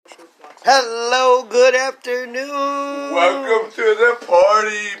Hello, good afternoon. Welcome to the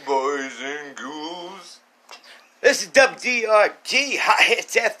party, boys and ghouls. This is WDRG High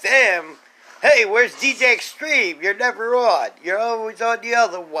Hits FM. Hey, where's DJ Extreme? You're never on. You're always on the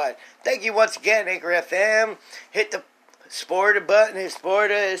other one. Thank you once again, Anchor FM. Hit the supporter button,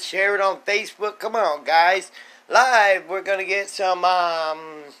 share it on Facebook. Come on, guys. Live, we're going to get some,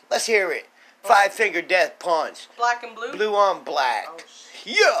 let's hear it. Five Finger Death Punch. Black and blue? Blue on black. Oh,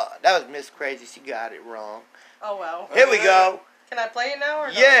 yeah, that was Miss Crazy. She got it wrong. oh well. Here we go. Can I play it now or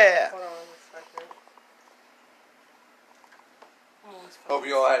no? Yeah. Hold on a second. Hope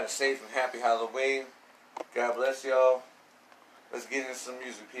you all had a safe and happy Halloween. God bless y'all. Let's get into some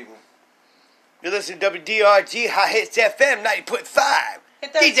music, people. You listen to WDRG High Hits FM 90.5.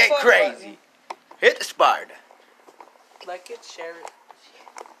 Hit that DJ spot Crazy. button. Hit the Sparta. Like it, share it.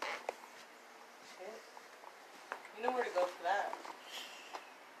 You know where to go for that.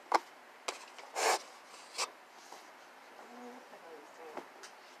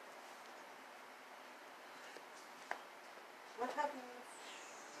 What happened?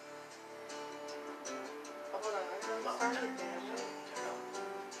 Oh, hold on. I'm gonna start it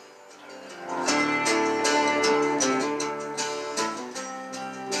again.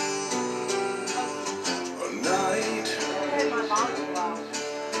 A night Hey, my mom's loud.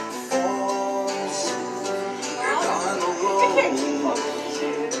 falls, and I know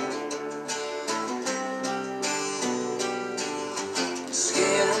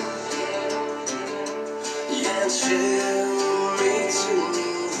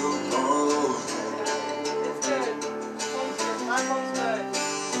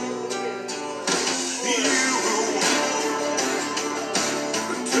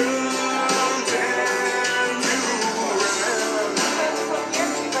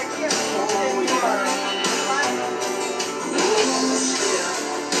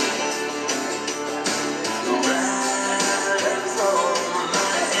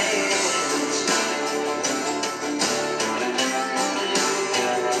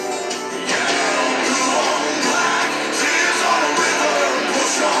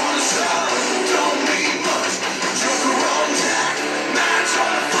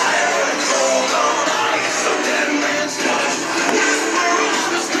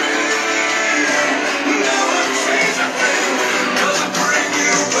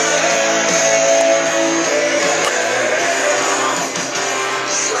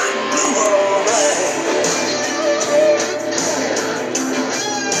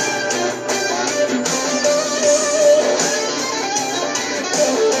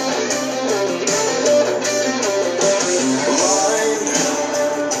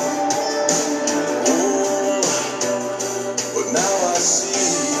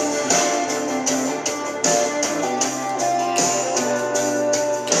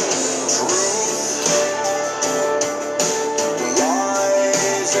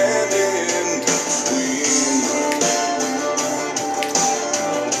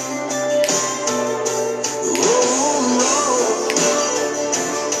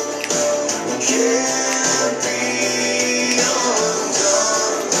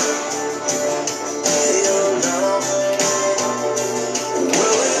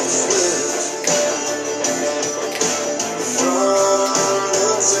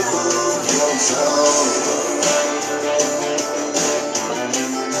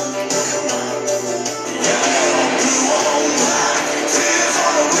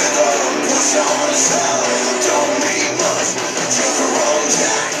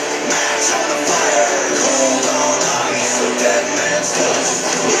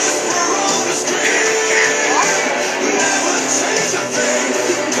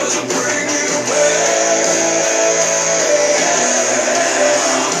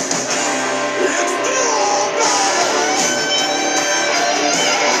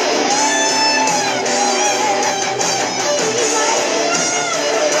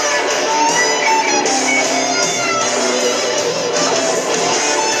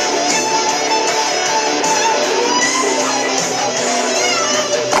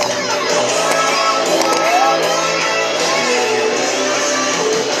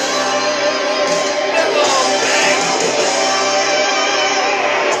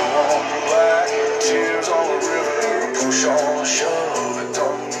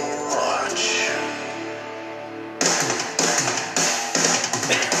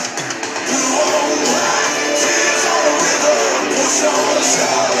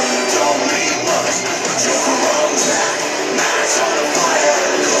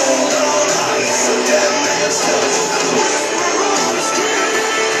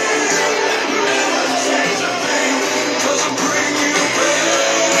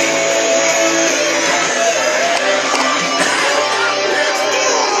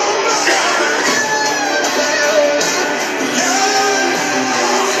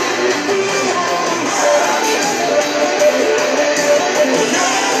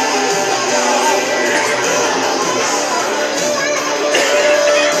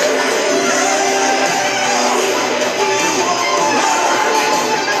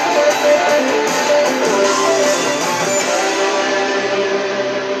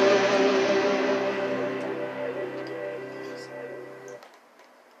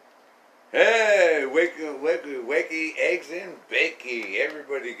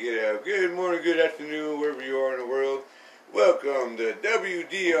everybody get up. Good morning, good afternoon, wherever you are in the world. Welcome to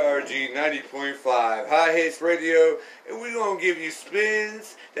WDRG 90.5 High Hits Radio, and we're going to give you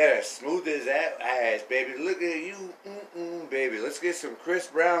spins that are smooth as that ass, baby. Look at you, baby. Let's get some Chris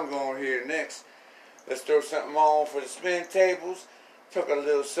Brown going here next. Let's throw something on for the spin tables. Talk a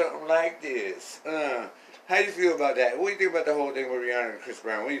little something like this. How do you feel about that? What do you think about the whole thing with Rihanna and Chris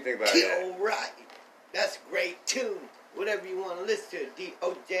Brown? What do you think about that? All right. That's a great tune. Whatever you want to listen to,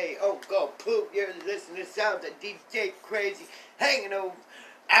 D.O.J. Go Poop. You're listening to sounds of DJ Crazy hanging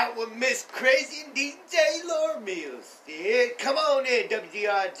out with Miss Crazy and DJ Laura Mills. Yeah, come on in,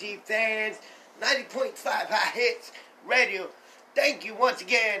 WDRG fans. 90.5 High Hits Radio. Thank you once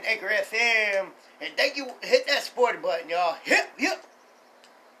again, Anchor FM. And thank you. Hit that sporty button, y'all. Hip.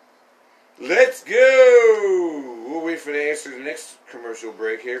 Let's go! We'll wait for the answer to the next commercial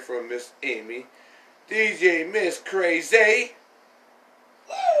break here from Miss Amy. DJ Miss Crazy.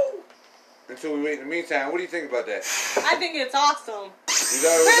 Woo! Until we wait in the meantime, what do you think about that? I think it's awesome. You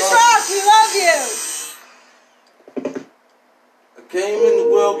thought it was Chris awesome? Rock, we love you. I came in the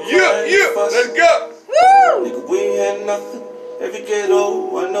world Let's go! Woo! Nigga, we ain't had nothing. Every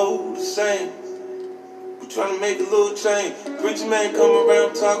ghetto, I know the same. We tryna make a little change. Preacher man come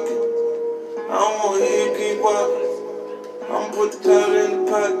around talking. I don't wanna hear him keep walking. I'ma put the powder in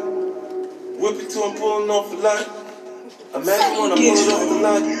the pot. Whip it till I'm pulling off the lot. Imagine when I pull it off the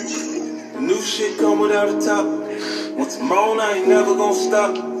lot. The new shit come without a top. Once I'm on, I ain't never gonna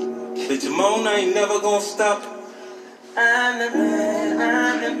stop. Bitch, I'm on, I ain't never gonna stop. I'm the man,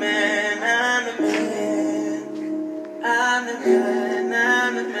 I'm the man, I'm the man. I'm the man,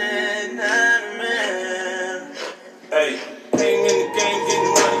 I'm the man, I'm the man. Hey, came in the game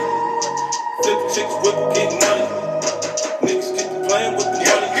getting money. Flip chicks, whip, getting money. Niggas get to playing with the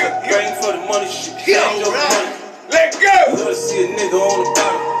money. Bang for the money, shit. Change over money. Let go! Love to see a nigga on the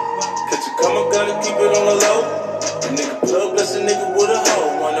bottom. Catch you coming, gotta keep it on the low. A nigga plug, bless a nigga with a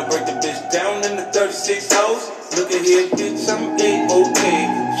hoe. Wanna break the bitch down in the 36 hoes. Look at here, bitch, I'm A-OK.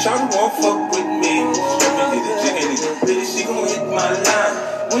 Shawty won't fuck with me. Show me hit the chicken, bitch, she gon' hit my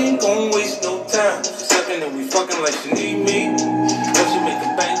line. We ain't gon' waste no time. Suckin' and we fucking like she need me. Or she make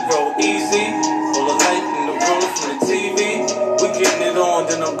the bank roll easy. Pull a light in the room from the TV. We getting it on,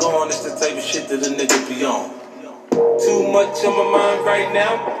 then I'm gone. It's the type of shit that a nigga be on. Too much on my mind right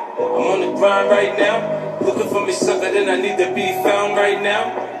now. I'm on the grind right now. Looking for me sucker, then I need to be found right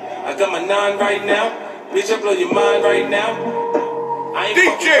now. I got my 9 right now. Bitch, I blow your mind right now. I ain't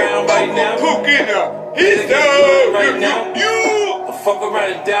fucking around right now. He's down right now. I fuck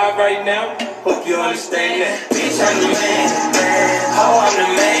around and die right now. Hope you understand that. Bitch, I'm the man. Oh, I'm the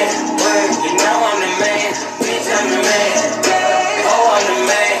man. You know I'm the man. Bitch, I'm the man. Oh, I'm the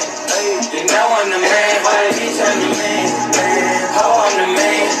man. You know I'm the man. Bitch, I'm the man. Oh, I'm the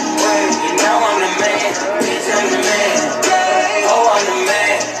man. You know I'm the man. Bitch, I'm the man. Oh, I'm the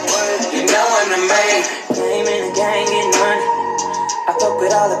man. You know I'm the man. Came in the gang getting money. I fuck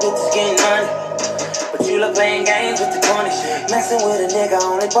with all the bitches getting money. But you look playing games with the 20. Messing with a nigga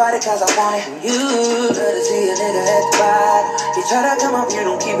only party cause I want it. You love to see a nigga at the bottom. You try to come up, you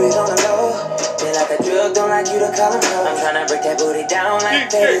don't keep it on the low. They like a drug, don't like you to call him low. I'm tryna break that booty down like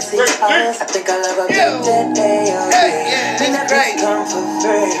fancy hoes. I think I love a bitch that think that bitch come for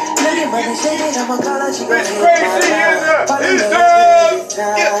free. Look at money, shake it, I'ma call her, she gon' hit my line. Follow me every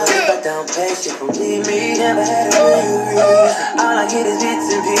time. But if I don't pay, she gon' leave me. Never had a real. All I get is bits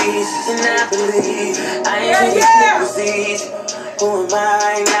and pieces, and I believe I ain't gonna disease. Who am I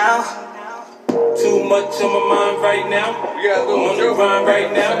right now? Too much on my mind right now. I'm on the grind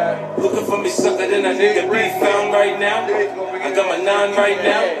right now. Looking for me sucker, then I need to be found right now. I got my 9 right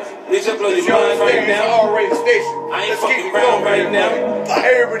now. Bitch, I blow your mind right now. I ain't fucking around right now.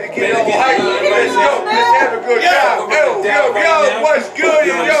 Everybody get on hype. Let's go. Let's have a good time. Yo, what's good?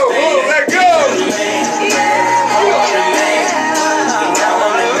 Yo, let's go.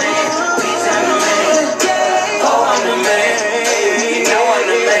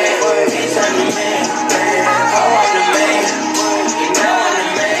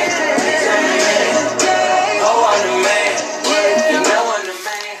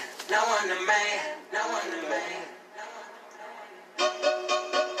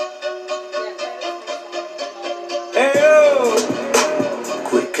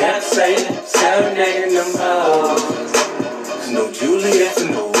 Serenading them hoes. There's no Juliet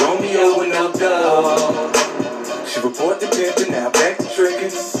and no Romeo and no dog. She report the pimpin', now back to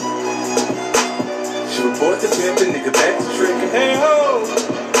trickin'. She report the pimpin', nigga back to trickin'. Hey ho!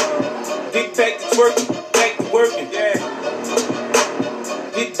 Get back to twerkin', back to workin', yeah.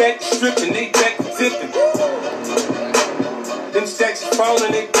 Get back to strippin', they back to tippin'. Them stacks is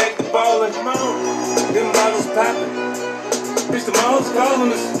ballin', they back to ballin'. Come on, them bottles poppin'. Bitch, the malls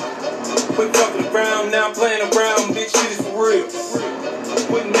calling us. Quit fucking around, now I'm playing around. Bitch, shit is for real.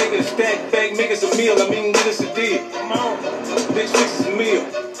 Quit making a stack back, make us a meal. I mean, get us a deal. Come on, bitch, fix us a meal.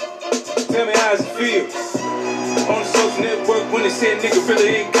 Tell me how it feels. On the social network when they said nigga really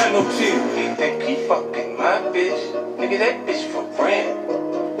ain't got no chill. He think he fucking my bitch. Nigga, that bitch for brand.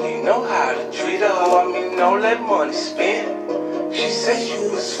 You know how to treat her, I mean, don't let money spend. She said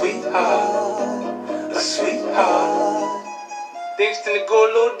you a sweetheart, a sweetheart. Things tend to go a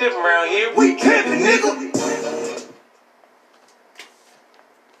little different around here. We camping, nigga.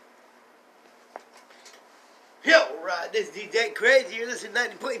 Yo, right, this is DJ Crazy. You're listening to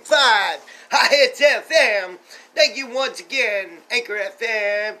 90.5 High Hits FM. Thank you once again, Anchor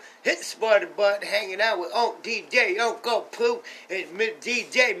FM. Hit the supporter button, hanging out with Unc DJ, Uncle Poop, and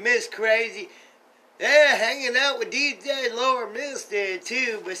DJ Miss Crazy. Yeah, hanging out with DJ Laura Mister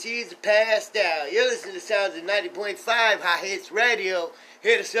too, but she's passed out. You're listening to sounds of 90.5 High Hits Radio.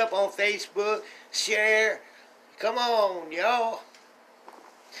 Hit us up on Facebook, share. Come on, y'all.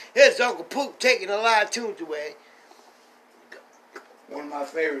 Here's Uncle Poop taking a lot of tunes away. One of my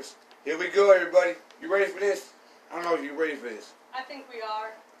favorites. Here we go, everybody. You ready for this? I don't know if you're ready for this. I think we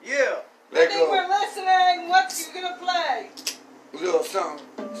are. Yeah. Let I think go. we're listening. What you gonna play? A little something.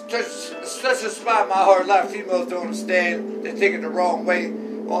 Such a spot in my heart. A lot of females don't understand. They take it the wrong way.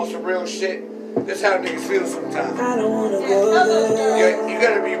 On some real shit. That's how niggas feel sometimes. I don't wanna go there. You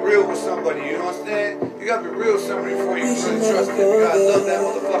gotta be real with somebody, you know what I'm saying? You gotta be real with somebody before you can really trust them. You gotta love that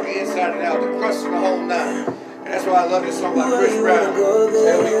motherfucker inside and out, the crust and the whole nine. And that's why I love this song by Chris Brown.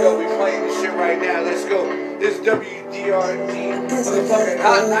 There we go, we playing this shit right now. Let's go. This is WDRG, motherfucking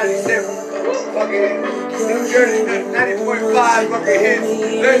Hot 97. Fucking New Jersey 90.5 fucking hits.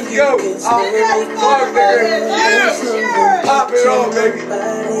 Let's go. I'll give a fuck, nigga. Yeah. Pop it on, baby.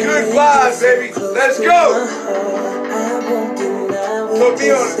 Good vibes, baby. Let's go. Put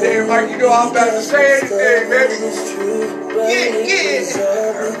me on the damn mic. You know I'm about to say anything, baby.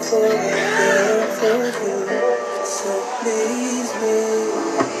 Yeah. So please me.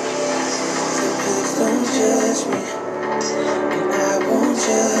 So please don't judge me. And I won't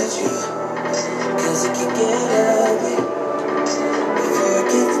judge you. Cause it can get ugly before it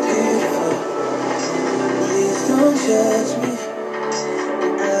gets beautiful. Please don't judge me,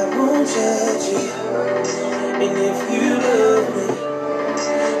 and I won't judge you. And if you love me,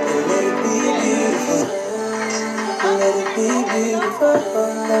 then let it be beautiful. Let it be beautiful.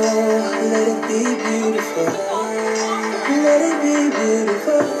 Let it be beautiful. Let it be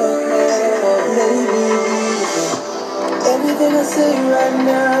beautiful. Let it be beautiful. Everything I say right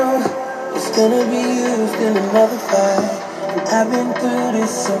now, it's gonna be used in another fight. And I've been through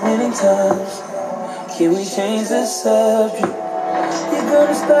this so many times. Can we change the subject? You're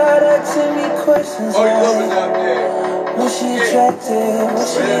gonna start asking me questions Oh, you love it like, out there. was she attractive? Was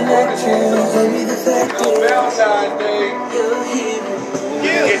she an actress? Maybe the fact On is Valentine's Day, you're here.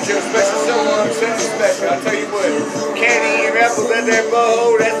 get your special someone, something special. I'll tell you what, candy and apples at that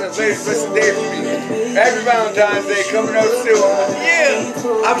butthole, that's a very special day for me. Happy Valentine's Day coming up soon. Yeah,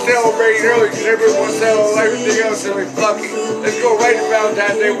 I'm celebrating early because everyone wants to sell everything else and we fucking. Let's go right to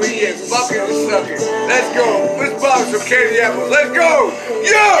Valentine's Day weekend, fucking and sucking. Let's go. Let's buy some candy apples. Let's go.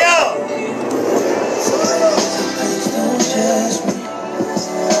 Yo! Please don't judge me,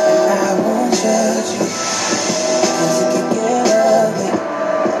 and I won't judge you. Cause it can get ugly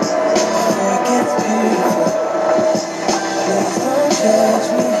before it gets beautiful. Please don't judge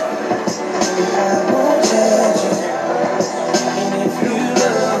me, and I won't judge you. And if you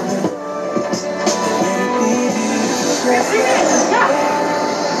love me, then let it be beautiful.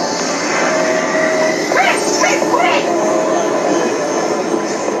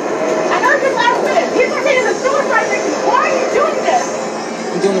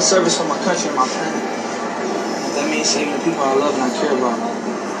 I'm doing a service for my country and my planet. That means saving the people I love and I care about.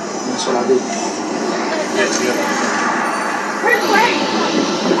 And that's what I do.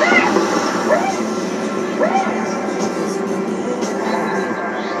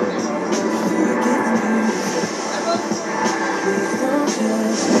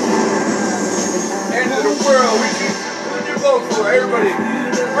 End of the world, we keep putting your vote for everybody.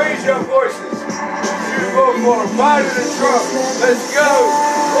 Raise your voices. You vote for Biden and Trump. Let's go.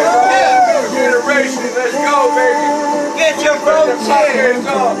 New generation. Let's go, baby. Get your Put the votes podcast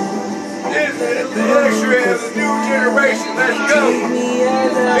in. off. This is the luxury of the new generation. Let's go.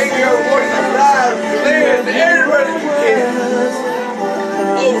 Make your voices loud. Clear to everybody you can.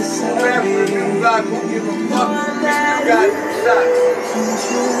 Oh, rap for the new block. Who give a fuck? This new guy from Stocks.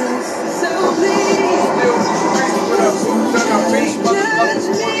 So please, Still in the streets with us. boots on our face, motherfuckers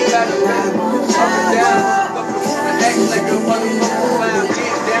wanna battle back. Up and down, motherfuckers wanna act like a motherfucker clown.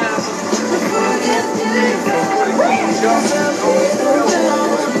 Get down,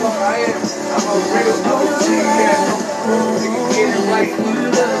 I'm a real OG, yeah. Nigga, get it right.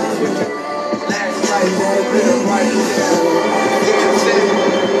 Last night, real right now. Get it set.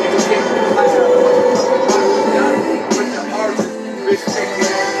 Nigga, get it right. With the artist, bitch, take it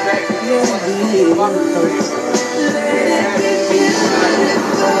back.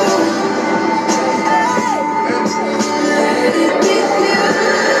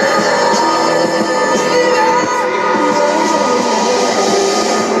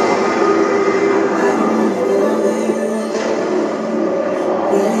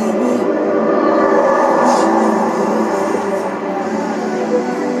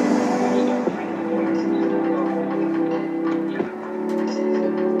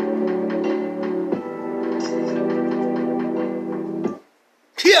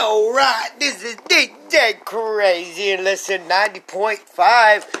 Yo, right, this is DJ Crazy and listen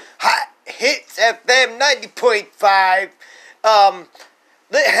 90.5 Hot Hits FM 90.5.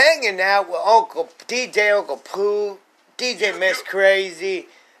 Hanging out with Uncle Pooh, DJ Miss Crazy.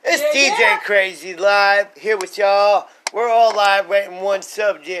 It's DJ Crazy live here with y'all. We're all live waiting one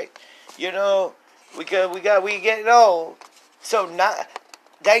subject. You know, we getting old. So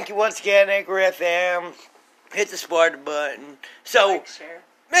thank you once again, Anchor FM. Hit the Sparta button. So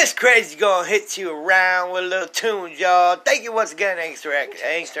Miss Crazy gonna hit you around with a little tunes, y'all. Thank you once again, Angster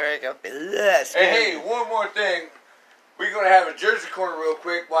FM. Hey, one more thing. We're gonna have a Jersey corner real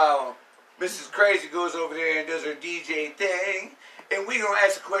quick while Mrs. Crazy goes over there and does her DJ thing. And we're gonna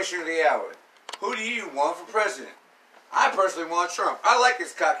ask the question of the hour. Who do you want for president? I personally want Trump. I like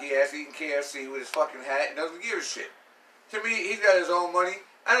his cocky ass eating KFC with his fucking hat and doesn't give a shit. To me, he's got his own money.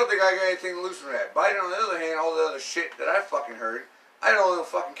 I don't think I got anything to lose from that. Biden, on the other hand, all the other shit that I fucking heard, I don't even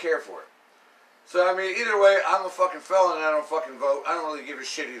fucking care for it. So, I mean, either way, I'm a fucking felon and I don't fucking vote. I don't really give a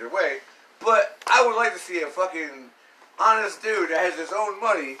shit either way. But I would like to see a fucking honest dude that has his own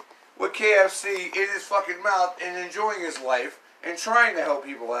money with KFC in his fucking mouth and enjoying his life and trying to help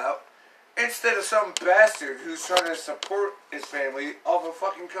people out, instead of some bastard who's trying to support his family off a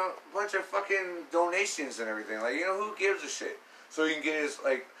fucking bunch of fucking donations and everything. Like, you know, who gives a shit? So he can get his,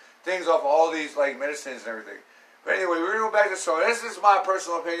 like, things off of all these, like, medicines and everything. But anyway, we're going to go back to the story. This is my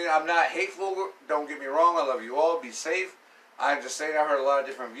personal opinion. I'm not hateful. Don't get me wrong. I love you all. Be safe. I'm just saying I heard a lot of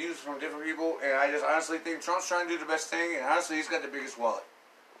different views from different people, and I just honestly think Trump's trying to do the best thing, and honestly, he's got the biggest wallet.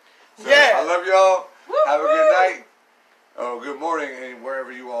 So, yeah. I love y'all. Have a good night. Oh, good morning, and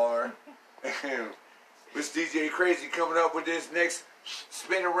wherever you all are. This DJ Crazy coming up with this next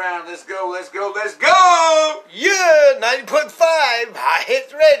spin around. Let's go, let's go, let's go! Yeah, 90.5 Hot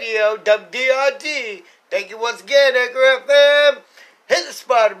Hits Radio, WDRG. Thank you once again, Anchor FM. Hit the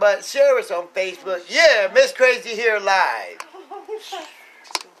Sparta button, share us on Facebook. Yeah, Miss Crazy here live.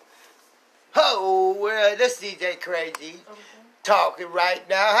 Oh, this DJ Crazy talking right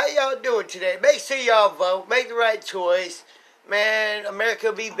now. How y'all doing today? Make sure y'all vote. Make the right choice. Man, America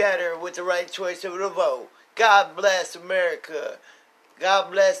will be better with the right choice of the vote. God bless America.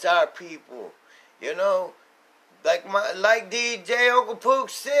 God bless our people. You know, like DJ Uncle Pook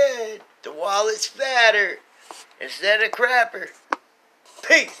said, the wallet's fatter instead of crapper.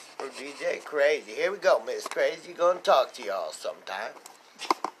 Peace from DJ Crazy. Here we go, Miss Crazy. Gonna talk to y'all sometime.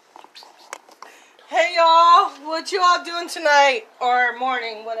 Hey y'all, what you all doing tonight? Or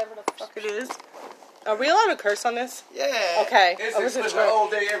morning, whatever the fuck it is. Are we allowed to curse on this? Yeah. Okay. This is all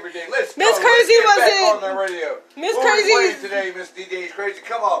day, every day. Let's Miss go. Crazy Let's get back wasn't- on the radio. Miss What Crazy- are we playing today, Miss DJ Crazy?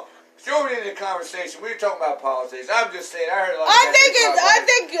 Come on. Join me in the conversation. We're talking about politics. I'm just saying, I heard a lot of I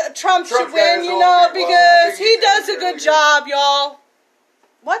think Trump should Trump's got win, his you own know, big wallet. because I think he he's does a really good good. job, y'all.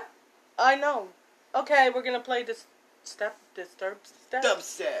 What? I know. Okay, we're gonna play this step.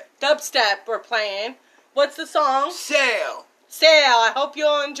 Dubstep. Dubstep we're playing. What's the song? Sail. Sail. I hope you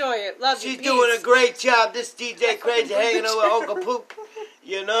all enjoy it. Love you. She's Peace. doing a great job. This DJ Crazy hanging out with Uncle Poop,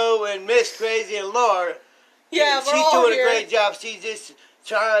 you know, and Miss Crazy and Laura. Yeah, we're She's all doing here. a great job. She's just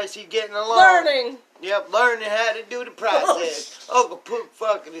trying. She's getting along. Learning. Yep, learning how to do the process. Uncle Poop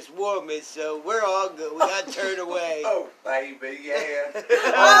fucking this woman, so we're all good. We got turned away. Oh, baby, yeah. Oh, baby,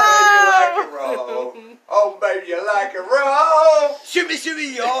 you like it raw. Oh, baby, you like it raw. Shimmy,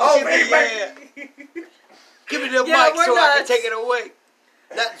 shimmy, y'all. Oh, Shimmy, baby. yeah. Give me the Yeah, mic we're so I can nuts. take it away.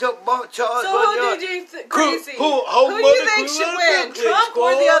 That's up, Charles. So who did you think crazy? Who Who do you think should win? Trump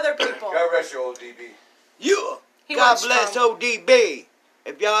or the other people? God rest you, old DB. You. He God wants bless Trump. ODB.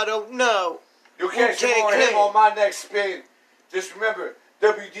 If y'all don't know, You'll catch Wu-Tang more of him Clan. on my next spin. Just remember,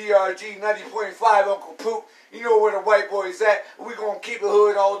 WDRG 90.5 Uncle Poop. You know where the white boys at. We gonna keep it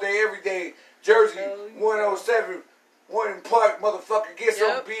hood all day, every day. Jersey 107, Warden Park, motherfucker. Get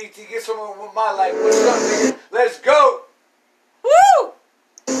some BET, get some of my life. What's up, nigga? Let's go. Woo!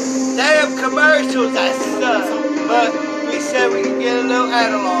 Damn commercials, that suck. But we said we could get a little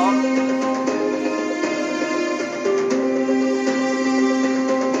analog.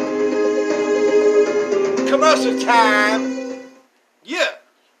 Commercial time. Yeah.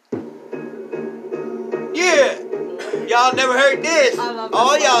 Yeah. Y'all never heard this. I love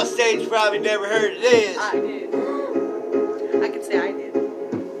All this y'all stage probably never heard of this. I did. I can say I did.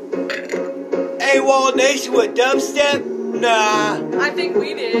 AWOL Nation with dubstep? Nah. I think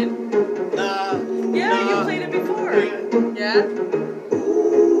we did. Nah. Yeah, nah. you played it before. Yeah?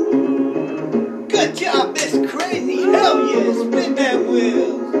 Good job, Miss Crazy. Hell yeah. Spin that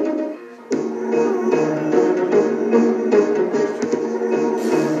wheel.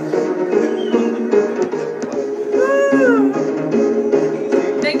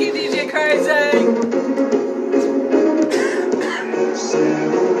 Thank you, DJ Crazy.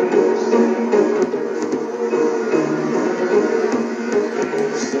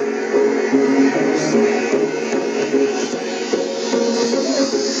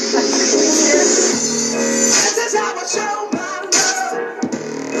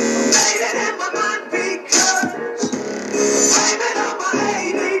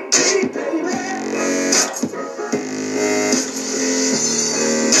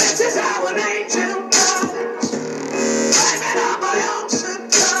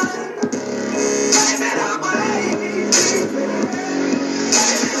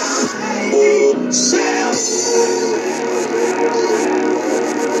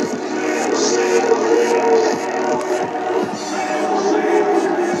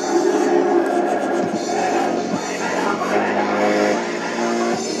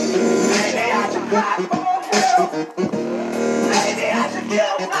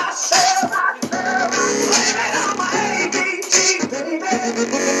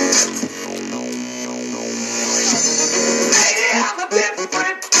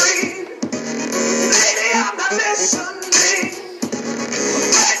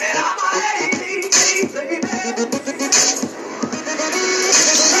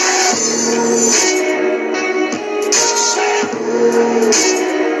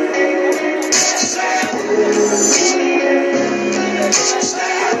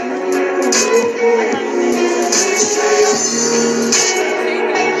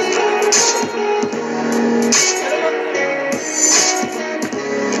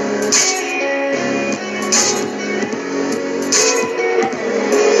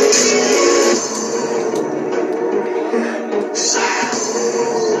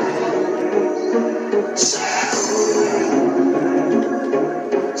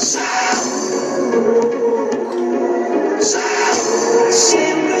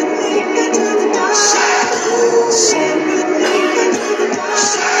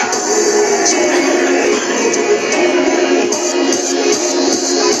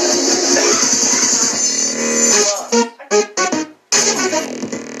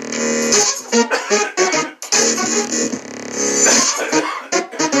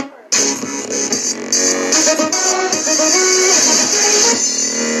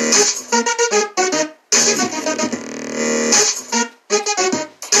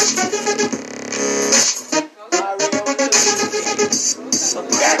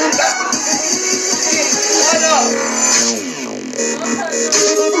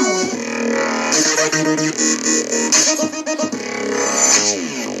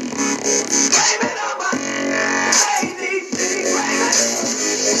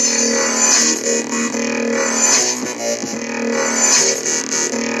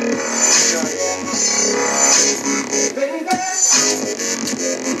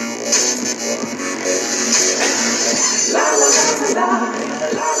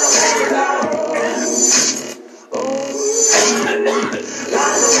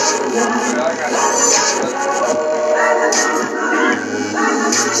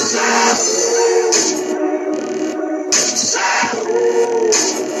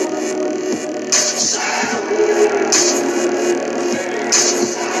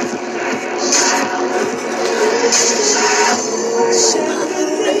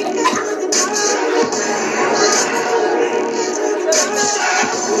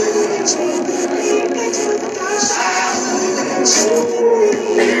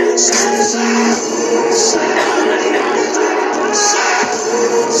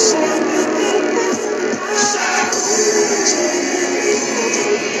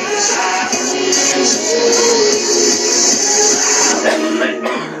 That's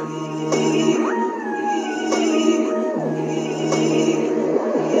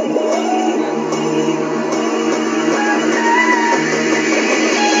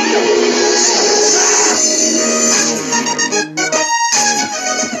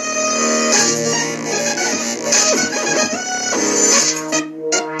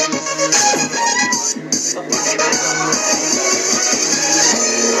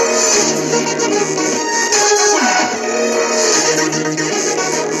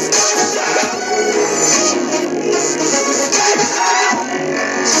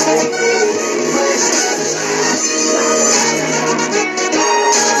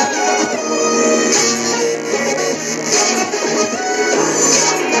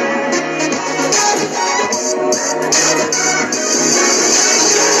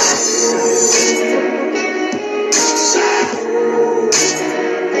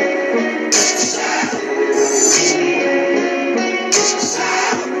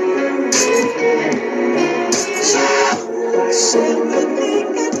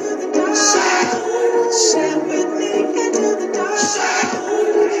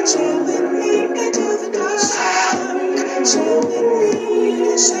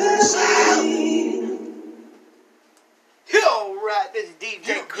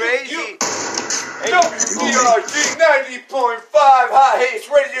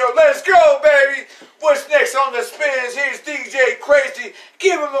Radio. Let's go, baby. What's next on the spins? Here's DJ Crazy.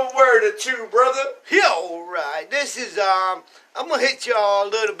 Give him a word or two, brother. Yeah, alright. This is, I'm gonna hit y'all a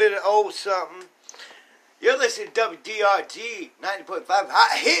little bit of old something. You're listening to WDRG 90.5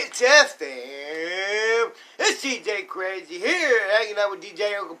 Hot Hits FM. It's DJ Crazy here, hanging out with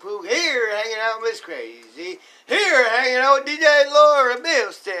DJ Uncle Pooh. Here, hanging out with Miss Crazy. Here, hanging out with DJ Laura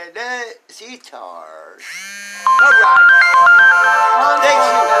Milstead. That's guitars. Alright.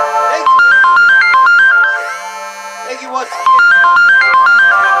 Thank you once again.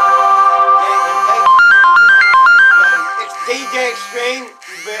 It's DJ Extreme.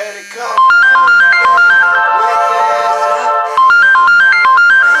 You better come.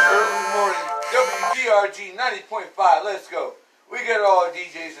 Early morning, WDRG 90.5. Let's go. We got all the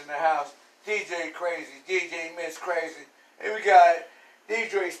DJs in the house. DJ Crazy, DJ Miss Crazy, and we got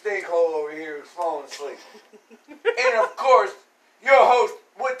DJ Stinkhole over here who's falling asleep. And of course, your host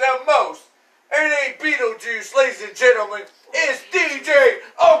with the most. It ain't Beetlejuice, ladies and gentlemen. It's DJ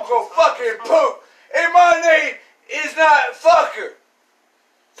Uncle fucking Poop. And my name is not Fucker.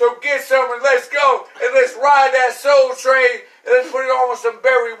 So get some and let's go. And let's ride that soul train. And let's put it on with some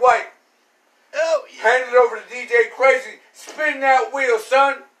Barry White. Oh, yeah. Hand it over to DJ Crazy. Spin that wheel,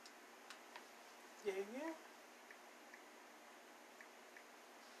 son. Yeah.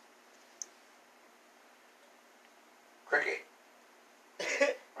 Cricket.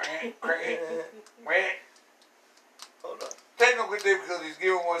 Cricket. Hold on. Technical difficulties.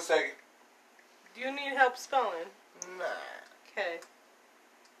 Give him 1 second. Do you need help spelling? Nah. Okay.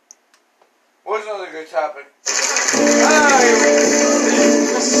 What's another good topic?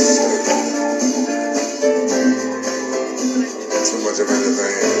 Too much of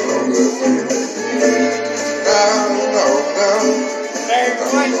anything is no good for you. No.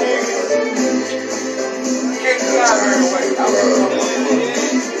 Can't get out of here.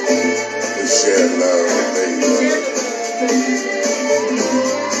 We share love, baby.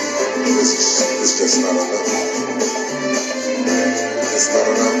 It's just not enough. It's not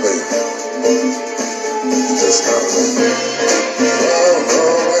enough, baby. It's just not enough. Oh,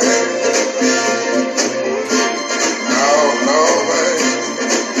 baby. No, baby.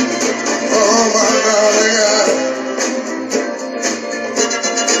 Oh, my darling, I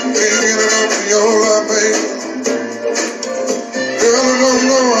ain't get enough of your love, baby. Girl, I don't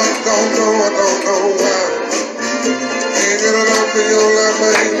know why. Ain't get enough of your love,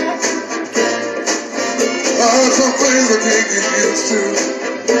 baby. Some things I can't get used to,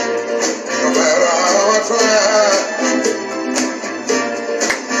 no matter how I try.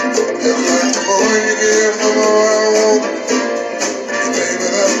 It's like the more you give, the more I want. Baby,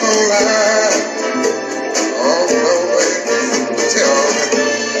 that's no lie. Oh, no, baby. Tell me,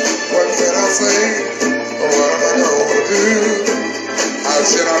 what can I say? What am I gonna do? How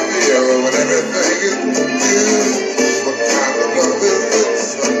should I feel when everything is you? What kind of love is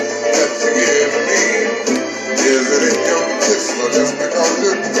this that you give me? Is it in your kiss or just because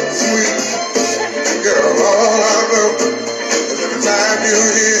it's sweet? Girl, all I know is every time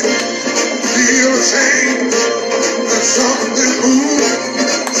you're here, feel ashamed. There's something moving,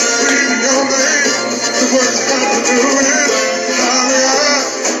 screaming your name. So what you got to do is, darling, I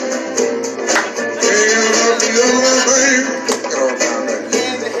ain't enough for your love, baby. Get on down there.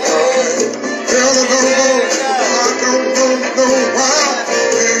 Girl, I don't know why.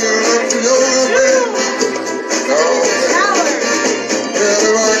 Ain't enough for your love, baby. Girl,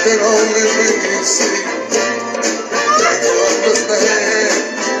 if I could only make you see, can you understand?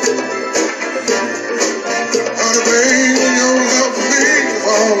 Honey, baby, your love for me is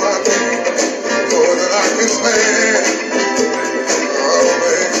all I need, more than I can stand. Oh,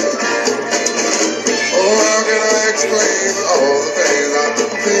 baby. Oh, how can I explain all the things I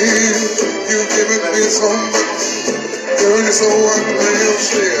feel? You've given me so much, girl, you're so unreal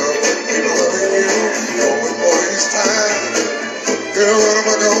still. Even loving you, going for each time. Girl, what am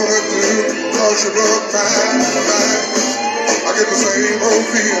I gonna do? Cause you look fine. I get the same old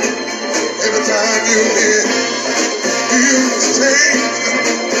feeling every time you're here. Feel the same,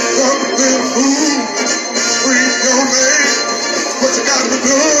 something moving, scream your name. What you got to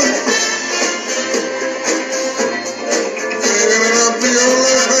do? Ain't enough for your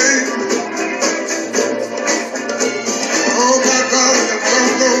love, babe. Oh my darling,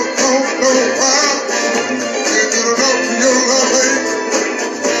 don't know why. Ain't enough for your love, babe.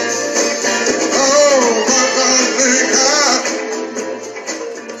 Oh my darling,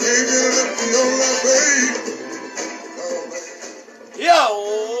 ain't enough for your love, babe. Oh, babe. Yo,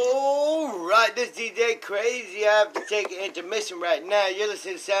 right, this DJ Crazy. I have to take an intermission right now. You're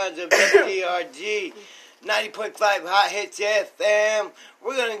listening to sounds of WDRG 90.5 Hot Hits FM.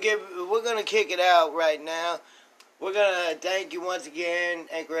 we're gonna kick it out right now. We're gonna thank you once again,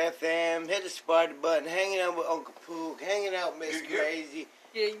 Anchor FM. Hit the Sparta button. Hanging out with Uncle Pook. Hanging out with Miss Crazy.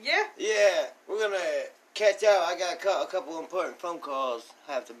 Yeah. Yeah, we're gonna catch out. I got a couple important phone calls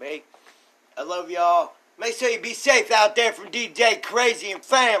I have to make. I love y'all. Make sure you be safe out there from DJ Crazy and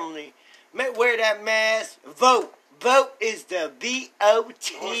family. Wear that mask. Vote. Vote is the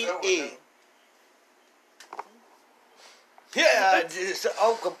VOTE. Yeah, just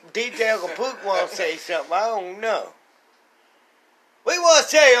DJ Uncle Pook want to say something. I don't know. What you want to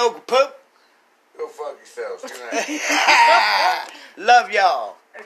say, Uncle Pook? Go fuck yourselves. Good night. Love y'all.